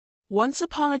Once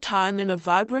upon a time in a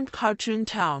vibrant cartoon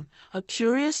town, a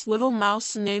curious little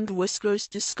mouse named Whiskers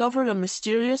discovered a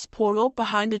mysterious portal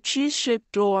behind a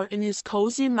cheese-shaped door in his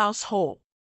cozy mouse hole.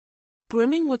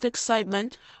 Brimming with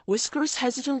excitement, Whiskers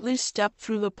hesitantly stepped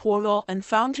through the portal and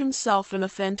found himself in a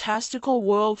fantastical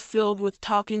world filled with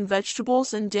talking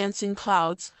vegetables and dancing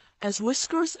clouds. As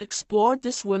Whiskers explored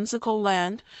this whimsical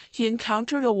land, he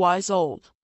encountered a wise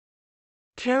old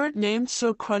carrot named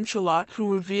Sir Crunch-a-Lot,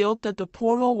 who revealed that the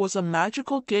portal was a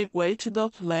magical gateway to the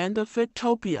land of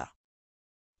Victopia.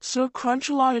 Sir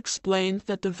Crunch-a-Lot explained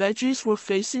that the veggies were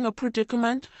facing a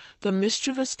predicament. The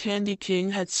mischievous Candy King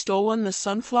had stolen the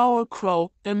sunflower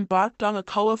crow, embarked on a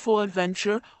colorful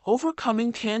adventure,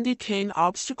 overcoming candy cane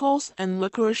obstacles and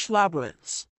licorice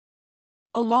labyrinths.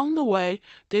 Along the way,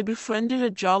 they befriended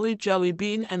a jolly jelly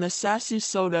bean and a sassy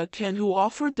soda can who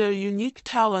offered their unique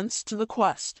talents to the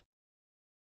quest.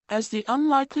 As the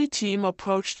unlikely team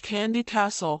approached Candy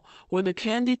Castle, where the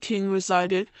Candy King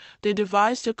resided, they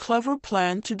devised a clever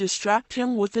plan to distract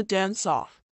him with a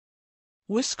dance-off.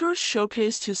 Whiskers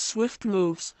showcased his swift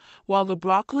moves, while the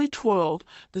broccoli twirled,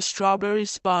 the strawberry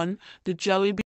spun, the jelly bean